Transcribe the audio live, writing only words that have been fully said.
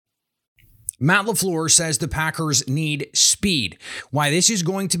Matt LaFleur says the Packers need speed. Why this is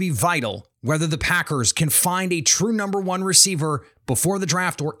going to be vital, whether the Packers can find a true number one receiver before the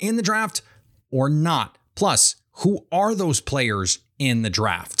draft or in the draft or not. Plus, who are those players in the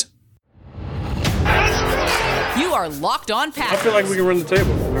draft? You are Locked On Packers. I feel like we can run the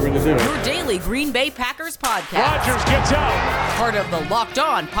table. We're going to do it. Your daily Green Bay Packers podcast. Rodgers gets out. Part of the Locked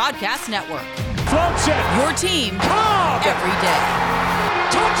On Podcast Network. Floats it. Your team Cobb. every day.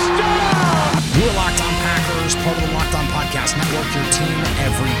 Touchdown. You are Locked On Packers, part of the Locked On Podcast Network, your team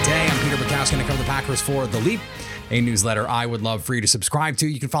every day. I'm Peter Bukowski, and I cover the Packers for The Leap, a newsletter I would love for you to subscribe to.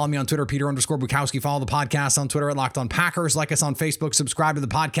 You can follow me on Twitter, Peter_Bukowski. Follow the podcast on Twitter at Locked On Packers. Like us on Facebook. Subscribe to the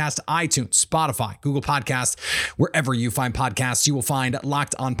podcast, iTunes, Spotify, Google Podcasts. Wherever you find podcasts, you will find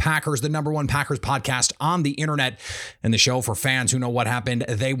Locked On Packers, the number one Packers podcast on the internet, and the show for fans who know what happened.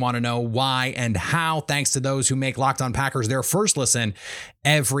 They want to know why and how. Thanks to those who make Locked On Packers their first listen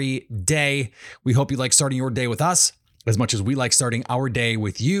every day. We hope you like starting your day with us as much as we like starting our day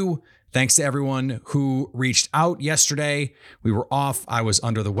with you. Thanks to everyone who reached out yesterday. We were off. I was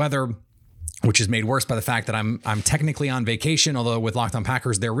under the weather, which is made worse by the fact that I'm technically on vacation. Although with Locked On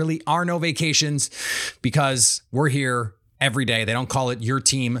Packers, there really are no vacations because we're here every day. They don't call it your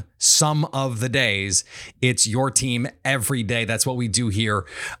team some of the days. It's your team every day. That's what we do here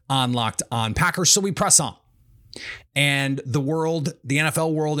on Locked On Packers. So we press on. And the world, the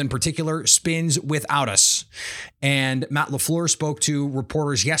NFL world in particular, spins without us. And Matt LaFleur spoke to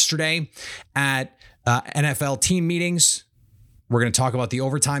reporters yesterday at NFL team meetings. We're going to talk about the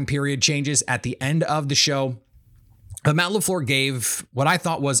overtime period changes at the end of the show. But Matt LaFleur gave what I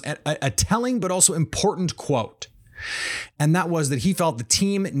thought was a telling but also important quote. And that was that he felt the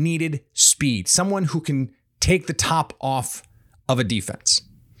team needed speed, someone who can take the top off of a defense.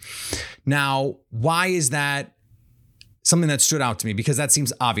 Now, why is that something that stood out to me? Because that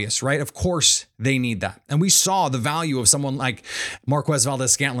seems obvious, right? Of course they need that. And we saw the value of someone like Marquez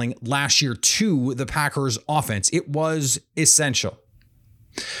Valdes-Scantling last year to the Packers offense. It was essential.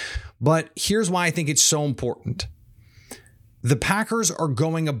 But here's why I think it's so important. The Packers are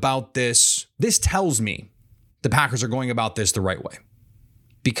going about this. This tells me the Packers are going about this the right way,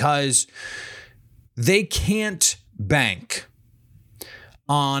 because they can't bank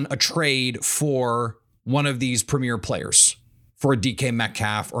on a trade for one of these premier players, for a DK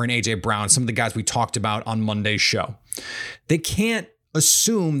Metcalf or an AJ Brown, some of the guys we talked about on Monday's show. They can't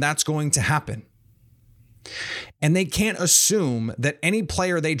assume that's going to happen. And they can't assume that any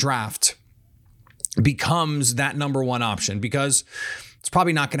player they draft becomes that number one option, because it's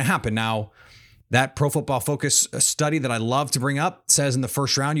probably not going to happen. Now, that Pro Football Focus study that I love to bring up says in the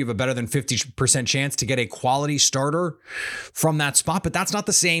first round, you have a better than 50% chance to get a quality starter from that spot. But that's not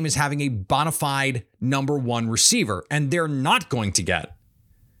the same as having a bona fide number one receiver. And they're not going to get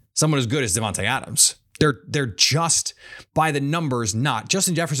someone as good as Davante Adams. They're just, by the numbers, not.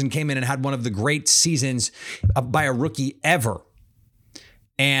 Justin Jefferson came in and had one of the great seasons by a rookie ever.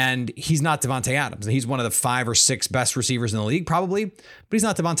 And he's not Davante Adams. He's one of the 5 or 6 best receivers in the league, probably, but he's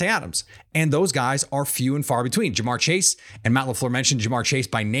not Davante Adams. And those guys are few and far between. Ja'Marr Chase, and Matt LaFleur mentioned Ja'Marr Chase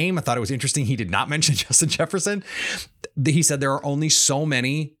by name. I thought it was interesting he did not mention Justin Jefferson. He said there are only so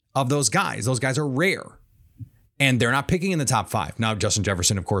many of those guys. Those guys are rare. And they're not picking in the top 5. Now, Justin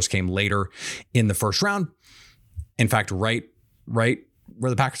Jefferson, of course, came later in the first round. In fact, right where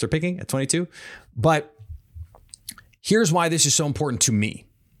the Packers are picking at 22. But here's why this is so important to me.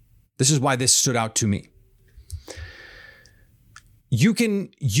 This is why this stood out to me. You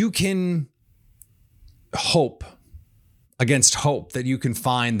can hope against hope that you can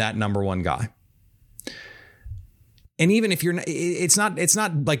find that number one guy. And even if it's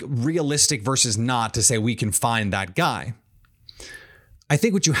not like realistic versus not to say we can find that guy. I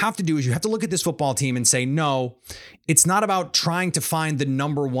think what you have to do is you have to look at this football team and say, no, it's not about trying to find the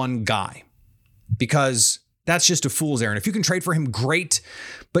number one guy, because that's just a fool's errand. If you can trade for him, great,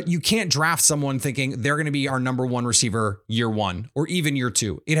 but you can't draft someone thinking they're going to be our number one receiver year 1 or even year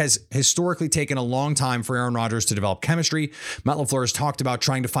 2. It has historically taken a long time for Aaron Rodgers to develop chemistry. Matt LaFleur has talked about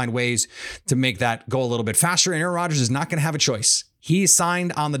trying to find ways to make that go a little bit faster, and Aaron Rodgers is not going to have a choice. He's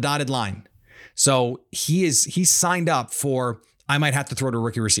signed on the dotted line. So he's signed up for, I might have to throw to a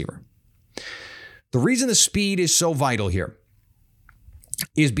rookie receiver. The reason the speed is so vital here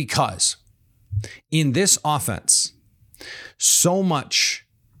is because in this offense, so much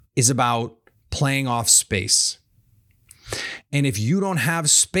is about playing off space. And if you don't have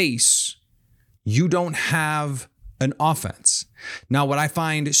space, you don't have an offense. Now, what I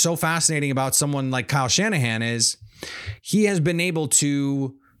find so fascinating about someone like Kyle Shanahan is he has been able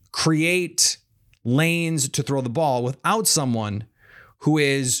to create lanes to throw the ball without someone who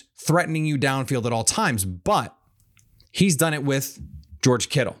is threatening you downfield at all times, but he's done it with George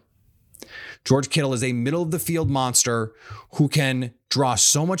Kittle. George Kittle is a middle of the field monster who can draw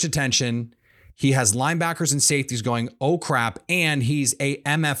so much attention. He has linebackers and safeties going, oh crap, and he's a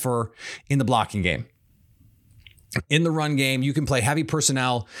MFer in the blocking game. In the run game, you can play heavy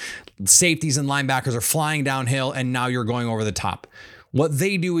personnel. Safeties and linebackers are flying downhill, and now you're going over the top. What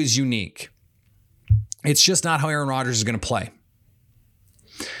they do is unique. It's just not how Aaron Rodgers is going to play.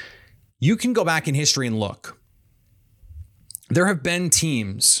 You can go back in history and look. There have been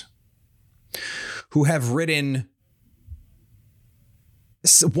teams who have ridden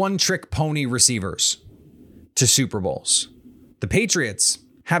one-trick pony receivers to Super Bowls. The Patriots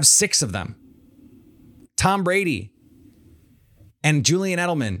have 6 of them. Tom Brady and Julian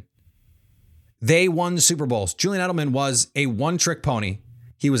Edelman, they won Super Bowls. Julian Edelman was a one-trick pony.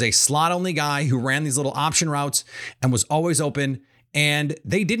 He was a slot-only guy who ran these little option routes and was always open. And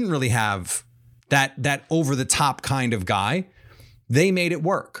they didn't really have that over-the-top kind of guy. They made it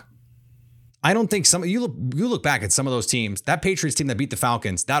work. I don't think you look back at some of those teams, that Patriots team that beat the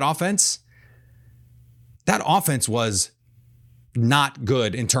Falcons, that offense was not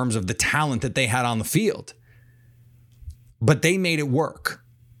good in terms of the talent that they had on the field. But they made it work.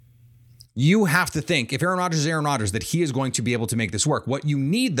 You have to think, if Aaron Rodgers is Aaron Rodgers, that he is going to be able to make this work. What you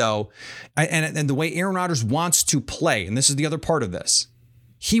need, though, and the way Aaron Rodgers wants to play, and this is the other part of this,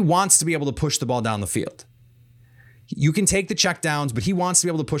 he wants to be able to push the ball down the field. You can take the checkdowns, but he wants to be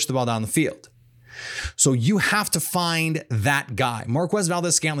able to push the ball down the field. So you have to find that guy. Marquez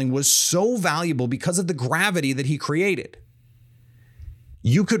Valdes-Scantling was so valuable because of the gravity that he created.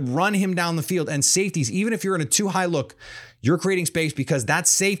 You could run him down the field, and safeties, even if you're in a too high look, you're creating space because that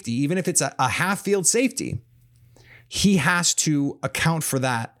safety, even if it's a half field safety, he has to account for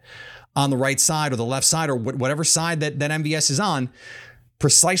that on the right side or the left side or whatever side that MVS is on,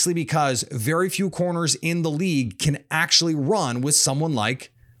 precisely because very few corners in the league can actually run with someone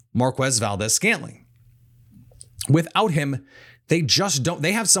like Marquez Valdes-Scantling. Without him, they just don't.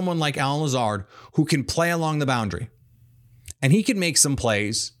 They have someone like Allen Lazard who can play along the boundary. And he can make some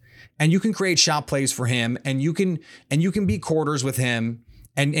plays, and you can create shot plays for him, and you can be quarters with him,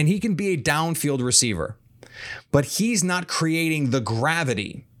 and he can be a downfield receiver. But he's not creating the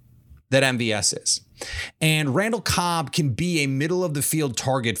gravity that MVS is. And Randall Cobb can be a middle of the field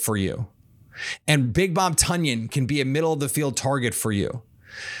target for you. And Big Bob Tonyan can be a middle of the field target for you.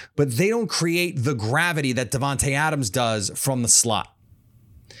 But they don't create the gravity that Davante Adams does from the slot.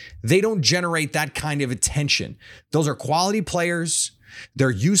 They don't generate that kind of attention. Those are quality players. They're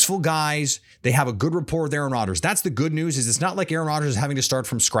useful guys. They have a good rapport with Aaron Rodgers. That's the good news, is it's not like Aaron Rodgers is having to start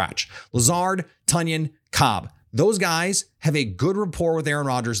from scratch. Lazard, Tonyan, Cobb. Those guys have a good rapport with Aaron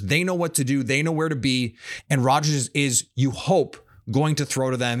Rodgers. They know what to do. They know where to be. And Rodgers is, you hope, going to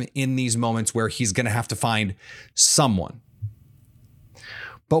throw to them in these moments where he's going to have to find someone.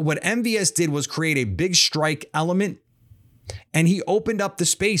 But what MVS did was create a big strike element, and he opened up the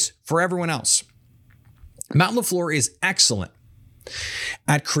space for everyone else. Matt LaFleur is excellent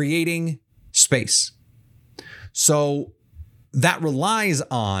at creating space. So that relies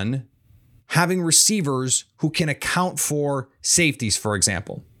on having receivers who can account for safeties, for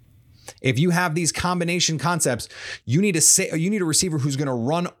example. If you have these combination concepts, you need a receiver who's going to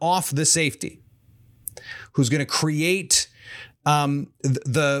run off the safety, who's going to create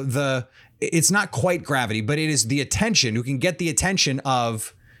it's not quite gravity, but it is the attention, who can get the attention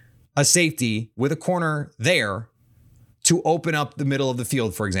of a safety with a corner there to open up the middle of the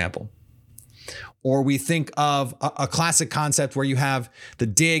field, for example. Or we think of a classic concept where you have the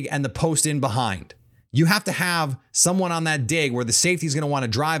dig and the post in behind. You have to have someone on that dig where the safety is going to want to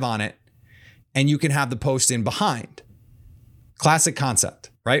drive on it, and you can have the post in behind. Classic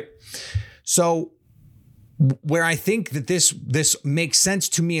concept, right? So where I think that this makes sense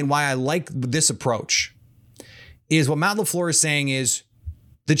to me and why I like this approach is what Matt LaFleur is saying is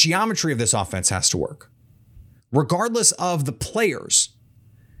the geometry of this offense has to work. Regardless of the players,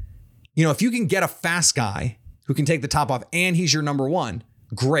 if you can get a fast guy who can take the top off and he's your number one,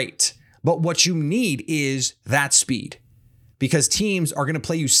 great. But what you need is that speed, because teams are going to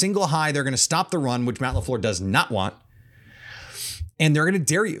play you single high. They're going to stop the run, which Matt LaFleur does not want. And they're going to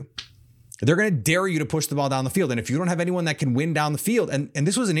dare you. They're going to dare you to push the ball down the field. And if you don't have anyone that can win down the field, and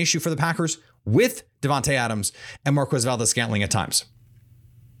this was an issue for the Packers with Davante Adams and Marquez Valdes-Scantling at times.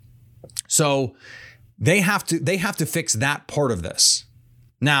 So they have to fix that part of this.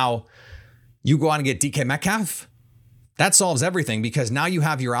 Now, you go on and get DK Metcalf. That solves everything, because now you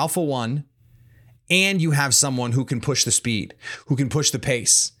have your alpha one, and you have someone who can push the speed, who can push the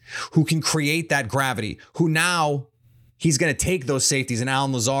pace, who can create that gravity, who now he's going to take those safeties, and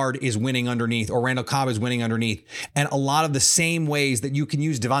Allen Lazard is winning underneath, or Randall Cobb is winning underneath. And a lot of the same ways that you can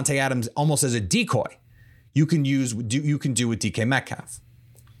use Davante Adams almost as a decoy, you can do with DK Metcalf.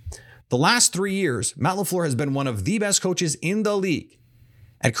 The last 3 years, Matt LaFleur has been one of the best coaches in the league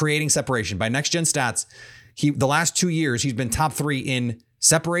at creating separation. By Next Gen Stats, the last 2 years, he's been top 3 in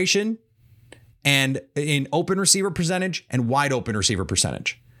separation and in open receiver percentage and wide open receiver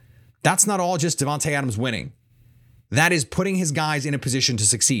percentage. That's not all just Davante Adams winning. That is putting his guys in a position to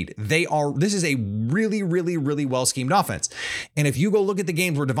succeed. This is a really, really, really well schemed offense. And if you go look at the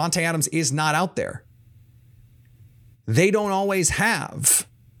games where Davante Adams is not out there, they don't always have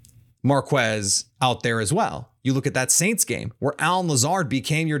Marquez out there as well. You look at that Saints game where Allen Lazard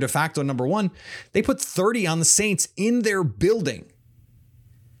became your de facto number one. They put 30 on the Saints in their building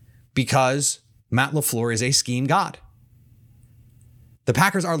because Matt LaFleur is a scheme god. The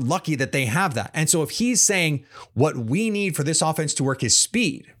Packers are lucky that they have that. And so if he's saying what we need for this offense to work is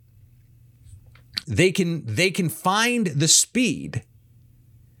speed, they can find the speed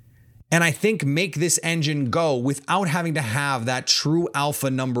and I think make this engine go without having to have that true alpha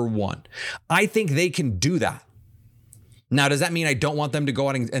number one. I think they can do that. Now, does that mean I don't want them to go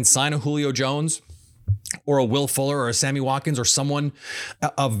out and sign a Julio Jones or a Will Fuller or a Sammy Watkins or someone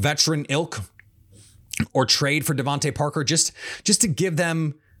of veteran ilk, or trade for Devontae Parker just to give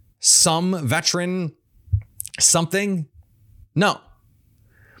them some veteran something? No.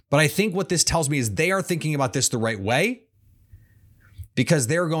 But I think what this tells me is they are thinking about this the right way, because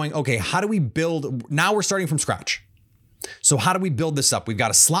they're going, okay, how do we build? Now we're starting from scratch. So how do we build this up? We've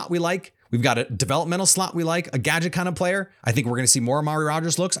got a slot we like. We've got a developmental slot we like, a gadget kind of player. I think we're going to see more Amari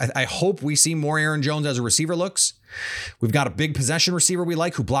Rodgers looks. I hope we see more Aaron Jones as a receiver looks. We've got a big possession receiver we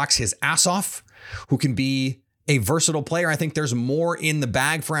like who blocks his ass off, who can be a versatile player. I think there's more in the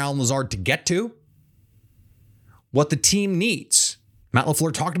bag for Allen Lazard to get to. What the team needs. Matt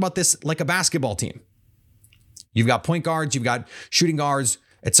LaFleur talked about this like a basketball team. You've got point guards, you've got shooting guards,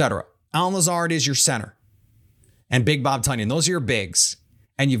 etc. Allen Lazard is your center. And Big Bob Tonyan, those are your bigs.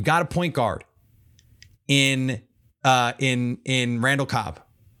 And you've got a point guard in Randall Cobb.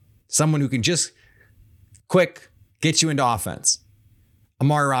 Someone who can just quick get you into offense.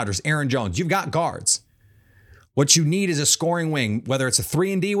 Amari Rodgers, Aaron Jones. You've got guards. What you need is a scoring wing, whether it's a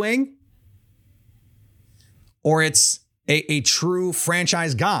 3-and-D wing or it's a true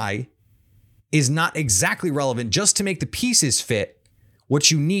franchise guy, is not exactly relevant. Just to make the pieces fit,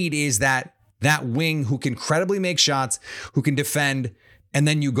 what you need is that wing who can credibly make shots, who can defend, and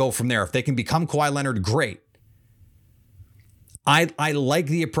then you go from there. If they can become Kawhi Leonard, great. I like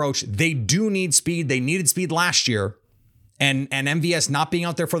the approach. They do need speed. They needed speed last year. And MVS not being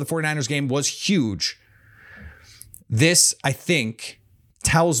out there for the 49ers game was huge. This, I think,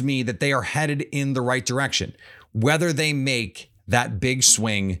 tells me that they are headed in the right direction, whether they make that big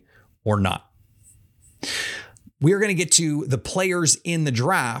swing or not. We are going to get to the players in the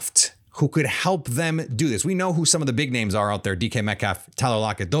draft who could help them do this. We know who some of the big names are out there. DK Metcalf, Tyler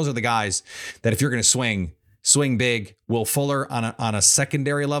Lockett. Those are the guys that if you're going to swing big. Will Fuller on a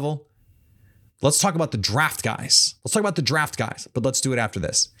secondary level. Let's talk about the draft guys. But let's do it after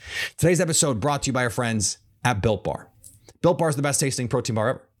this. Today's episode brought to you by our friends at Built Bar. Built Bar is the best tasting protein bar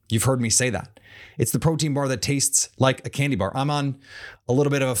ever. You've heard me say that. It's the protein bar that tastes like a candy bar. I'm on a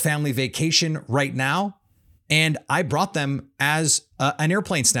little bit of a family vacation right now, and I brought them as an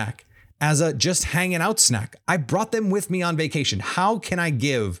airplane snack, as a just hanging out snack. I brought them with me on vacation. How can I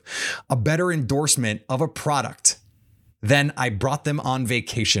give a better endorsement of a product than I brought them on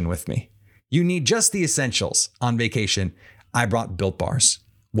vacation with me? You need just the essentials on vacation. I brought Built Bars.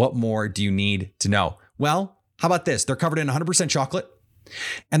 What more do you need to know? Well, how about this? They're covered in 100% chocolate,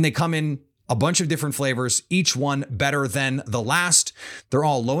 and they come in a bunch of different flavors, each one better than the last. They're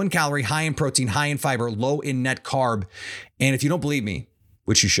all low in calorie, high in protein, high in fiber, low in net carb. And if you don't believe me,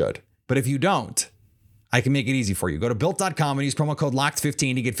 which you should, but if you don't, I can make it easy for you. Go to built.com and use promo code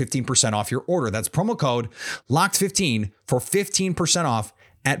LOCKED15 to get 15% off your order. That's promo code LOCKED15 for 15% off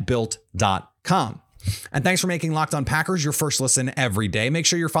at built.com. And thanks for making Locked On Packers your first listen every day. Make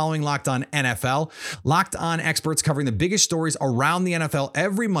sure you're following Locked On NFL. Locked On experts covering the biggest stories around the NFL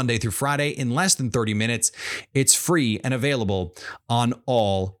every Monday through Friday in less than 30 minutes. It's free and available on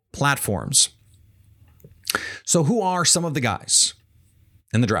all platforms. So who are some of the guys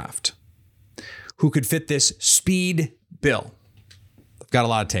in the draft who could fit this speed bill? I've got a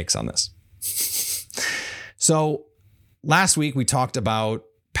lot of takes on this. So last week we talked about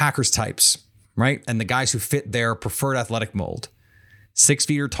Packers types, right? And the guys who fit their preferred athletic mold. 6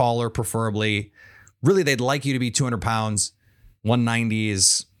 feet or taller, preferably. Really, they'd like you to be 200 pounds. 190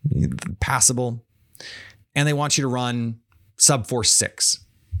 is passable. and they want you to run sub 4.6.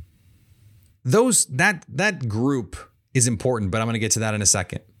 That group is important, but I'm going to get to that in a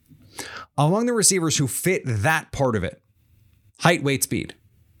second. Among the receivers who fit that part of it, height, weight, speed.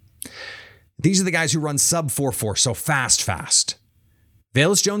 These are the guys who run sub 4.4, so fast.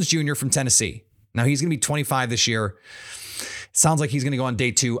 Velus Jones Jr. from Tennessee. Now he's going to be 25 this year. Sounds like he's going to go on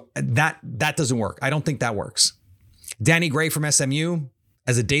day 2. That doesn't work. I don't think that works. Danny Gray from SMU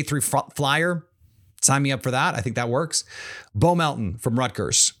as a day 3 flyer. Sign me up for that. I think that works. Bo Melton from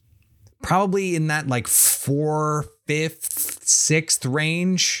Rutgers. Probably in that like 4th, 5th, 6th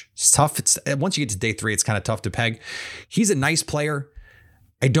range. It's tough. Once you get to day 3, it's kind of tough to peg. He's a nice player.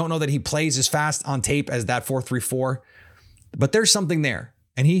 I don't know that he plays as fast on tape as that 4.34, but there's something there.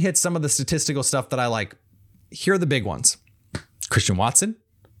 And he hits some of the statistical stuff that I like. Here are the big ones. Christian Watson,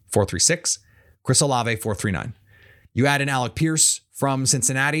 4.36. Chris Olave, 4.39. You add in Alec Pierce from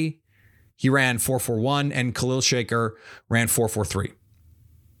Cincinnati. He ran 4.41, and Khalil Shaker ran 4.43.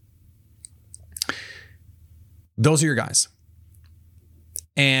 Those are your guys.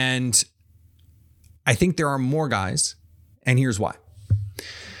 And I think there are more guys, and here's why.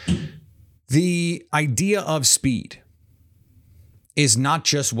 The idea of speed is not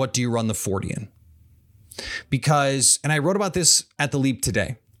just what do you run the 40 in. Because, and I wrote about this at The Leap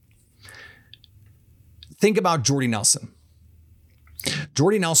today. Think about Jordy Nelson.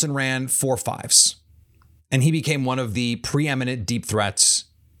 Jordy Nelson ran 4.5s, and he became one of the preeminent deep threats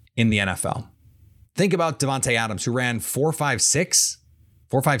in the NFL. Think about Devontae Adams, who ran 4.56,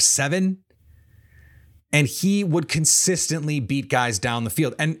 4.57, and he would consistently beat guys down the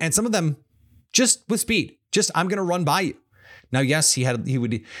field. And some of them just with speed. Just, I'm going to run by you. Now, yes, he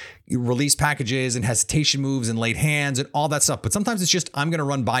would release packages and hesitation moves and late hands and all that stuff. But sometimes it's just, I'm going to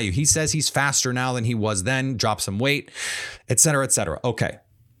run by you. He says he's faster now than he was then, drop some weight, et cetera, et cetera. Okay.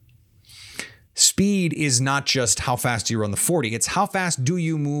 Speed is not just how fast do you run the 40. It's how fast do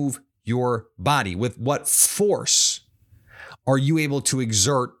you move your body? With what force are you able to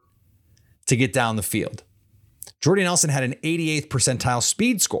exert to get down the field? Jordy Nelson had an 88th percentile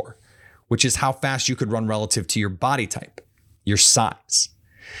speed score, which is how fast you could run relative to your body type, your size.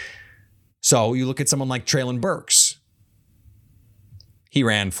 So you look at someone like Treylon Burks. He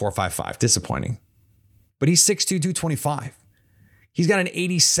ran 4.55, disappointing. But he's 6'2", 225. He's got an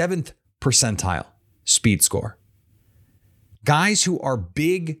 87th percentile speed score. Guys who are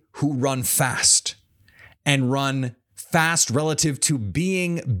big, who run fast, and run fast relative to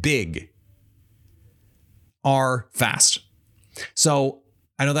being big, are fast. So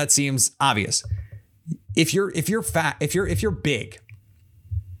I know that seems obvious. If you're big,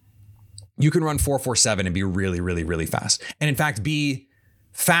 you can run 4.47 and be really, really, really fast. And in fact, be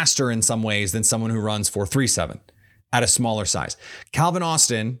faster in some ways than someone who runs 4.37 at a smaller size. Calvin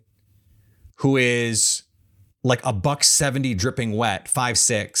Austin, who is like a $170 dripping wet,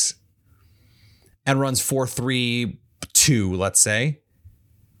 5'6", and runs 4.32, let's say.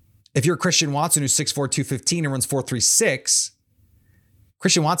 If you're Christian Watson, who's 6'4", 215 and runs 4.36,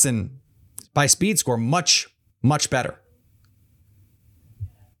 Christian Watson, by speed score, much, much better.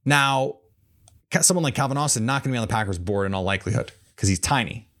 Now, someone like Calvin Austin not going to be on the Packers board in all likelihood because he's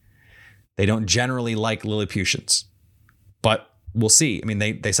tiny. They don't generally like Lilliputians, but we'll see. I mean,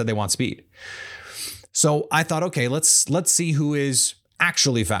 they said they want speed. So I thought, okay, let's see who is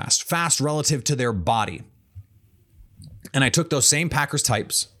actually fast relative to their body. And I took those same Packers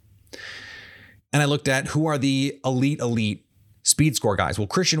types and I looked at who are the elite speed score guys. Well,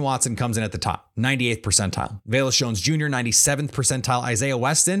 Christian Watson comes in at the top, 98th percentile. Velus Jones Jr., 97th percentile. Isaiah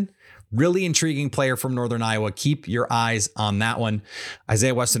Weston, really intriguing player from Northern Iowa. Keep your eyes on that one.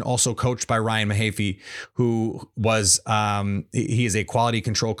 Isaiah Weston, also coached by Ryan Mahaffey, who was, he is a quality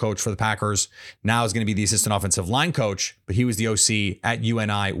control coach for the Packers. Now is going to be the assistant offensive line coach, but he was the OC at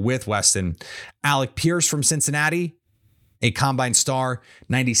UNI with Weston. Alec Pierce from Cincinnati, a combine star,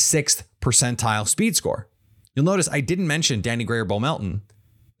 96th percentile speed score. You'll notice I didn't mention Danny Gray or Bo Melton.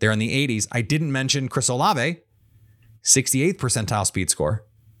 They're in the 80s. I didn't mention Chris Olave, 68th percentile speed score.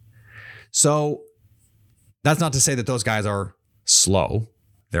 So that's not to say that those guys are slow.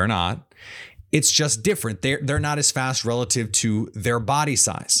 They're not. It's just different. They're not as fast relative to their body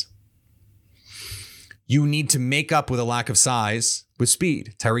size. You need to make up with a lack of size with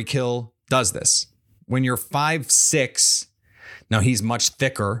speed. Tyreek Hill does this. When you're 5'6", now he's much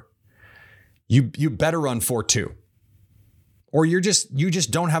thicker, you better run 4.2. Or you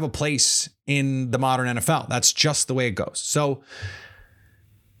just don't have a place in the modern NFL. That's just the way it goes. So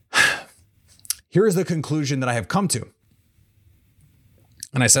here is the conclusion that I have come to.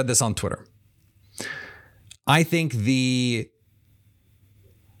 And I said this on Twitter. I think the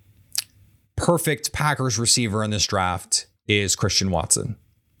perfect Packers receiver in this draft is Christian Watson.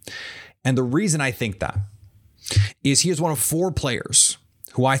 And the reason I think that is he is one of 4 players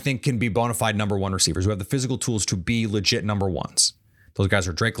who I think can be bona fide number 1 receivers, who have the physical tools to be legit number 1s. Those guys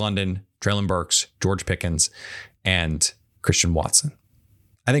are Drake London, Treylon Burks, George Pickens, and Christian Watson.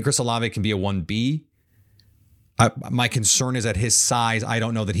 I think Chris Olave can be a 1B. My concern is at his size, I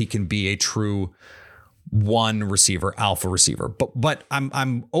don't know that he can be a true 1 receiver, alpha receiver. But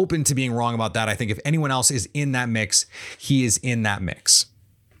I'm open to being wrong about that. I think if anyone else is in that mix, he is in that mix.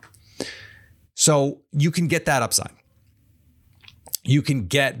 So you can get that upside. You can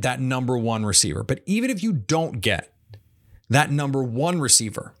get that number 1 receiver. But even if you don't get that number 1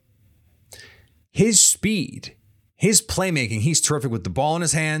 receiver, his speed, his playmaking, he's terrific with the ball in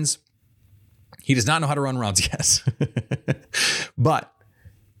his hands. He does not know how to run routes, yes. But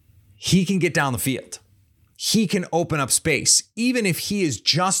he can get down the field. He can open up space. Even if he is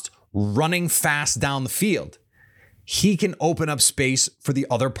just running fast down the field, he can open up space for the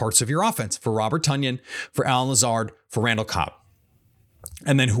other parts of your offense, for Robert Tonyan, for Allen Lazard, for Randall Cobb,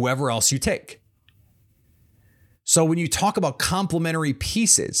 and then whoever else you take. So when you talk about complementary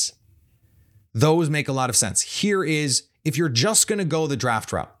pieces, those make a lot of sense. Here is, if you're just going to go the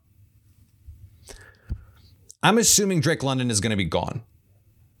draft route, I'm assuming Drake London is going to be gone.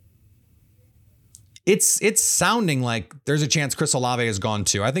 It's sounding like there's a chance Chris Olave is gone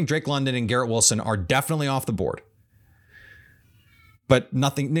too. I think Drake London and Garrett Wilson are definitely off the board. But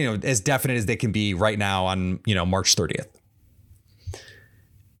nothing, as definite as they can be right now on, March 30th.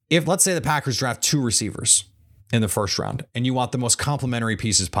 If, let's say, the Packers draft 2 receivers in the first round, and you want the most complementary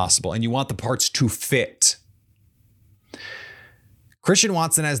pieces possible, and you want the parts to fit, Christian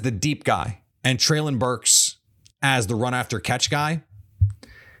Watson as the deep guy and Treylon Burks as the run after catch guy,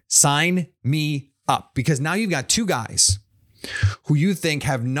 sign me up, because now you've got 2 guys who you think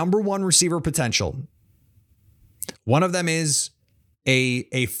have number 1 receiver potential. One of them is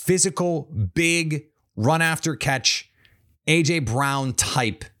a physical, big run after catch, AJ Brown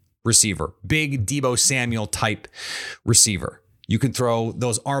type receiver, big Deebo Samuel type receiver. You can throw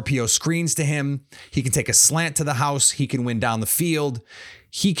those RPO screens to him. He can take a slant to the house. He can win down the field.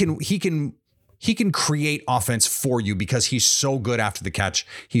 He can create offense for you because he's so good after the catch.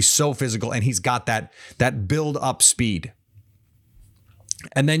 He's so physical, and he's got that build up speed.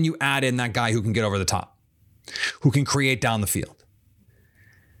 And then you add in that guy who can get over the top, who can create down the field.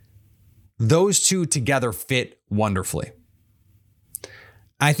 Those 2 together fit wonderfully.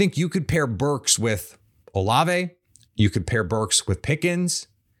 I think you could pair Burks with Olave. You could pair Burks with Pickens.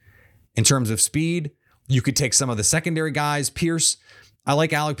 In terms of speed, you could take some of the secondary guys. Pierce, I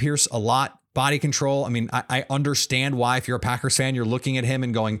like Alec Pierce a lot. Body control. I mean, I understand why, if you're a Packers fan, you're looking at him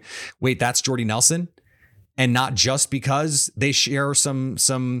and going, wait, that's Jordy Nelson. And not just because they share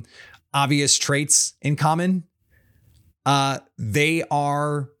some obvious traits in common. They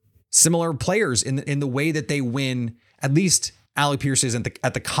are similar players in the way that they win. At least Alec Pierce is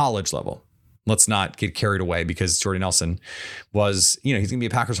at the college level. Let's not get carried away, because Jordy Nelson was, he's going to be a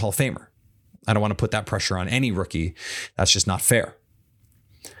Packers Hall of Famer. I don't want to put that pressure on any rookie. That's just not fair.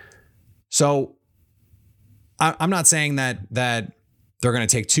 So I'm not saying that they're going to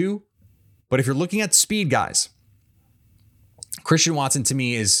take 2, but if you're looking at speed guys, Christian Watson to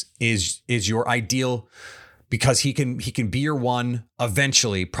me is your ideal, because he can be your 1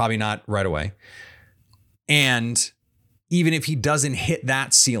 eventually, probably not right away. And even if he doesn't hit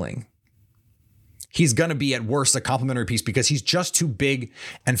that ceiling, he's going to be at worst a complimentary piece, because he's just too big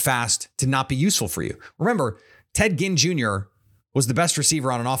and fast to not be useful for you. Remember, Ted Ginn Jr. was the best receiver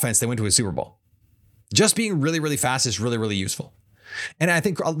on an offense that went to a Super Bowl. Just being really, really fast is really, really useful. And I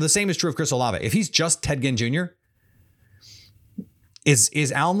think the same is true of Chris Olave. If he's just Ted Ginn Jr.,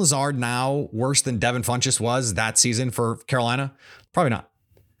 is Allen Lazard now worse than Devin Funchess was that season for Carolina? Probably not.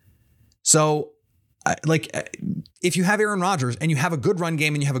 So, if you have Aaron Rodgers and you have a good run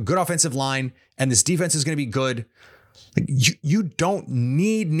game and you have a good offensive line and this defense is going to be good, you don't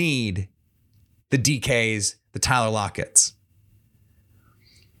need the DKs, the Tyler Lockett's.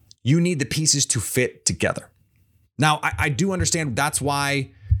 You need the pieces to fit together. Now, I do understand that's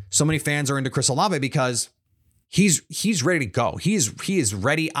why so many fans are into Chris Olave, because he's ready to go. He is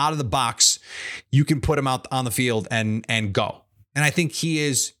ready out of the box. You can put him out on the field and go. And I think he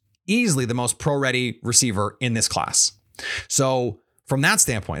is easily the most pro-ready receiver in this class. So from that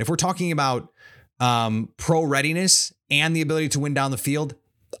standpoint, if we're talking about pro readiness and the ability to win down the field,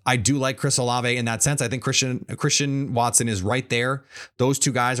 I do like Chris Olave in that sense. I think Christian Watson is right there. Those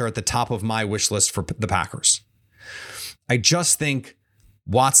 2 guys are at the top of my wish list for the Packers. I just think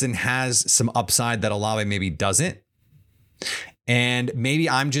Watson has some upside that Olave maybe doesn't. And maybe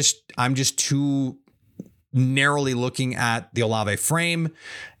I'm just too narrowly looking at the Olave frame.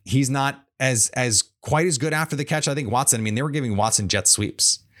 He's not as quite as good after the catch. I think Watson, they were giving Watson jet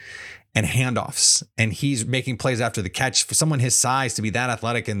sweeps and handoffs, and he's making plays after the catch. For someone his size to be that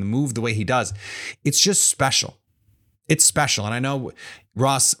athletic and move the way he does, it's just special. It's special. And I know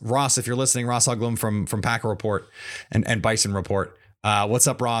Ross, if you're listening, Ross Uglum from Packer Report and Bison Report. What's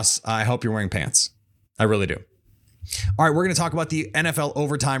up, Ross? I hope you're wearing pants. I really do. All right, we're going to talk about the NFL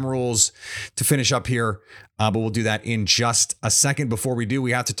overtime rules to finish up here, but we'll do that in just a second. Before we do,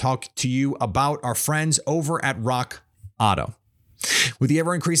 we have to talk to you about our friends over at Rock Auto. With the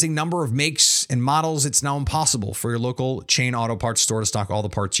ever-increasing number of makes and models, it's now impossible for your local chain auto parts store to stock all the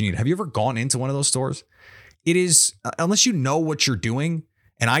parts you need. Have you ever gone into one of those stores? It is, unless you know what you're doing,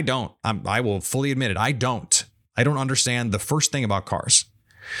 and I don't, I will fully admit it, I don't understand the first thing about cars,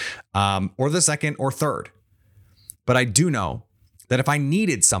 or the second or third. But I do know that if I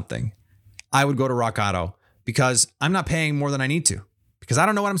needed something, I would go to Rock Auto because I'm not paying more than I need to, because I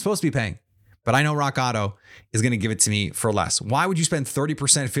don't know what I'm supposed to be paying. But I know Rock Auto is going to give it to me for less. Why would you spend 30%,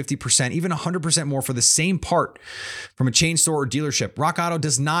 50%, even 100% more for the same part from a chain store or dealership? Rock Auto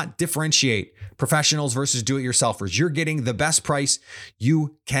does not differentiate professionals versus do-it-yourselfers. You're getting the best price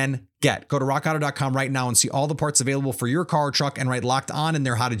you can get. Go to rockauto.com right now and see all the parts available for your car or truck and write Locked On in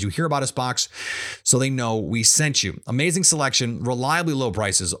their How Did You Hear About Us box so they know we sent you. Amazing selection, reliably low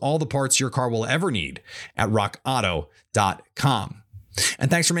prices, all the parts your car will ever need at rockauto.com.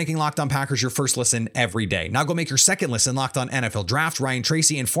 And thanks for making Locked On Packers your first listen every day. Now go make your second listen Locked On NFL Draft. Ryan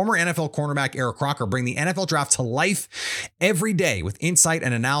Tracy and former NFL cornerback Eric Crocker bring the NFL Draft to life every day with insight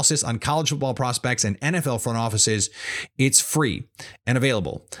and analysis on college football prospects and NFL front offices. It's free and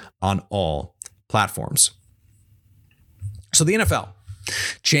available on all platforms. So the NFL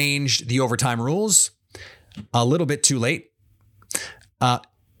changed the overtime rules a little bit too late. 8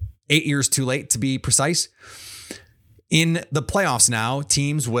 years too late, to be precise. In the playoffs now,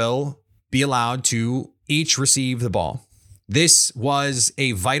 teams will be allowed to each receive the ball. This was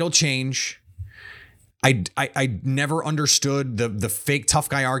a vital change. I never understood the fake tough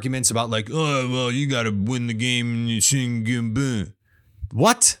guy arguments about like, oh, well, you got to win the game and you sing.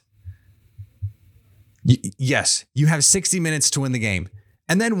 What? Yes, you have 60 minutes to win the game.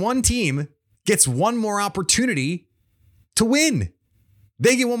 And then one team gets one more opportunity to win.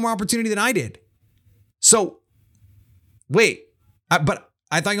 They get one more opportunity than I did. So, wait, but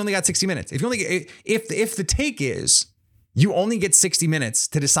I thought you only got 60 minutes. If the take is you only get 60 minutes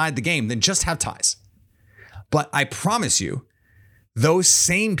to decide the game, then just have ties. But I promise you, those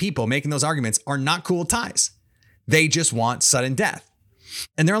same people making those arguments are not cool with ties. They just want sudden death.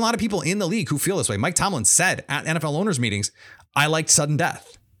 And there are a lot of people in the league who feel this way. Mike Tomlin said at NFL owners meetings, I liked sudden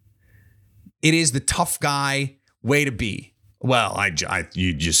death. It is the tough guy way to be. Well,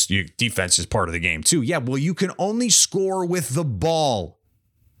 your defense is part of the game too. Yeah, well, you can only score with the ball.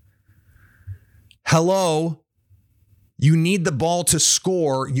 Hello. You need the ball to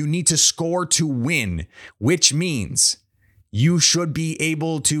score. You need to score to win, which means you should be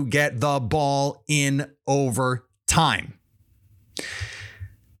able to get the ball in overtime.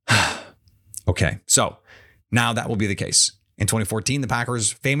 Okay, so now that will be the case. In 2014, the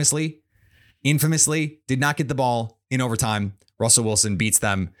Packers infamously did not get the ball in overtime. Russell Wilson beats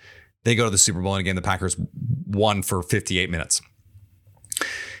them. They go to the Super Bowl, and again, the Packers won for 58 minutes.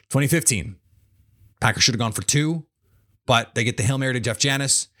 2015, Packers should have gone for 2, but they get the Hail Mary to Jeff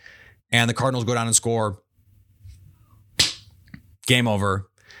Janis, and the Cardinals go down and score. Game over,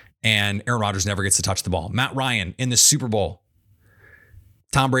 and Aaron Rodgers never gets to touch the ball. Matt Ryan in the Super Bowl.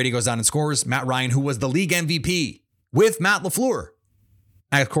 Tom Brady goes down and scores. Matt Ryan, who was the league MVP with Matt LaFleur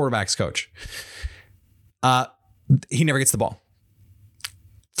as quarterback's coach. He never gets the ball.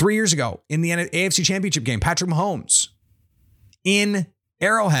 3 years ago in the AFC Championship game, Patrick Mahomes in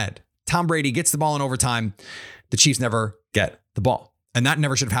Arrowhead. Tom Brady gets the ball in overtime. The Chiefs never get the ball. And that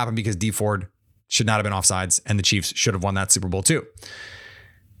never should have happened because Dee Ford should not have been offsides and the Chiefs should have won that Super Bowl too.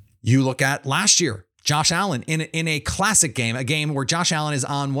 You look at last year, Josh Allen in a classic game, a game where Josh Allen is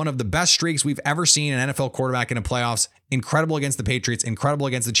on one of the best streaks we've ever seen an NFL quarterback in the playoffs. Incredible against the Patriots, incredible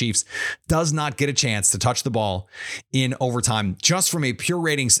against the Chiefs. Does not get a chance to touch the ball in overtime just from a pure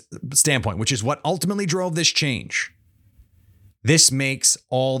ratings standpoint, which is what ultimately drove this change. This makes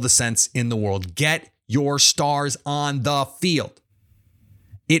all the sense in the world. Get your stars on the field.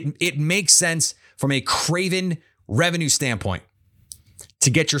 It makes sense from a craven revenue standpoint to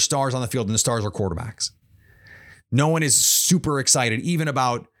get your stars on the field, and the stars are quarterbacks. No one is super excited even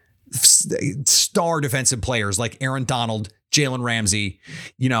about star defensive players like Aaron Donald, Jalen Ramsey.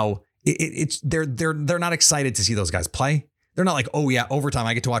 You know, they're not excited to see those guys play. They're not like, oh yeah, overtime,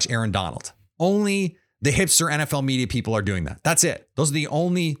 I get to watch Aaron Donald. Only the hipster NFL media people are doing that. That's it. Those are the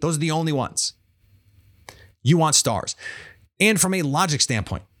only ones. You want stars. And from a logic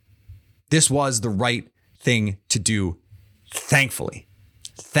standpoint, this was the right thing to do. Thankfully,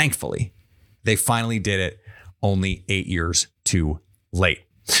 they finally did it only 8 years too late.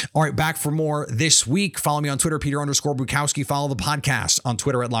 All right, back for more this week. Follow me on Twitter, Peter_Bukowski. Follow the podcast on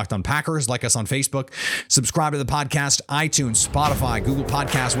Twitter at Locked On Packers. Like us on Facebook. Subscribe to the podcast, iTunes, Spotify, Google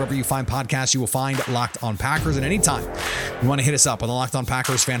Podcasts. Wherever you find podcasts, you will find Locked On Packers. And anytime you want to hit us up on the Locked On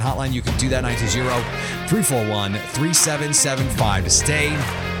Packers fan hotline, you can do that 920-341-3775 to stay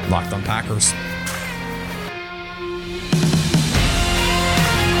Locked On Packers.